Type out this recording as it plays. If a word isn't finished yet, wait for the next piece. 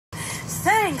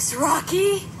Thanks,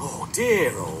 Rocky. Oh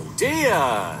dear, oh dear.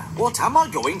 What am I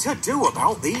going to do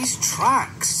about these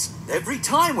tracks? Every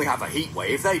time we have a heat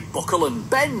wave, they buckle and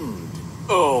bend.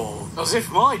 Oh, as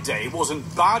if my day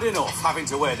wasn't bad enough having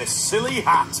to wear this silly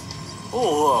hat.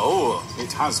 Although,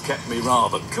 it has kept me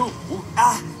rather cool.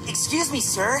 Excuse me,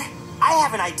 sir. I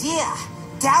have an idea.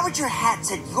 Dowager Hat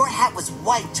said your hat was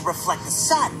white to reflect the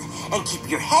sun and keep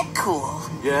your head cool.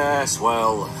 Yes,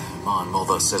 well, my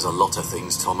mother says a lot of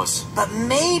things, Thomas. But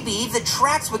maybe the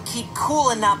tracks would keep cool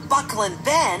and not buckle and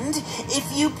bend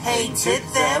if you painted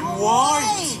them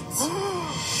white.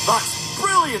 That's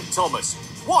brilliant, Thomas.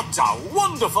 What a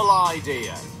wonderful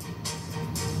idea.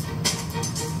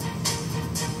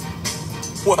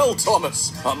 Well,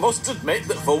 Thomas, I must admit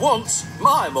that for once,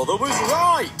 my mother was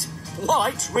right.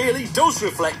 White really does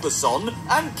reflect the sun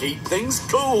and keep things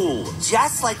cool.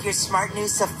 Just like your smart new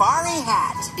safari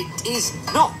hat. It is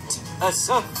not a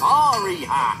safari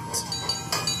hat.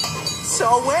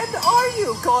 So when are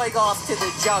you going off to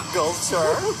the jungle,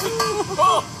 sir?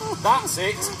 Oh, that's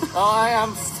it. I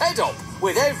am fed up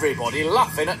with everybody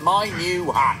laughing at my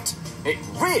new hat. It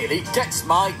really gets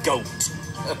my goat.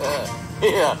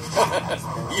 Here,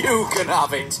 you can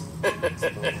have it.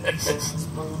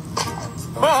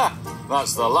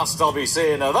 That's the last I'll be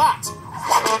seeing of that.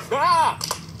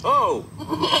 Oh.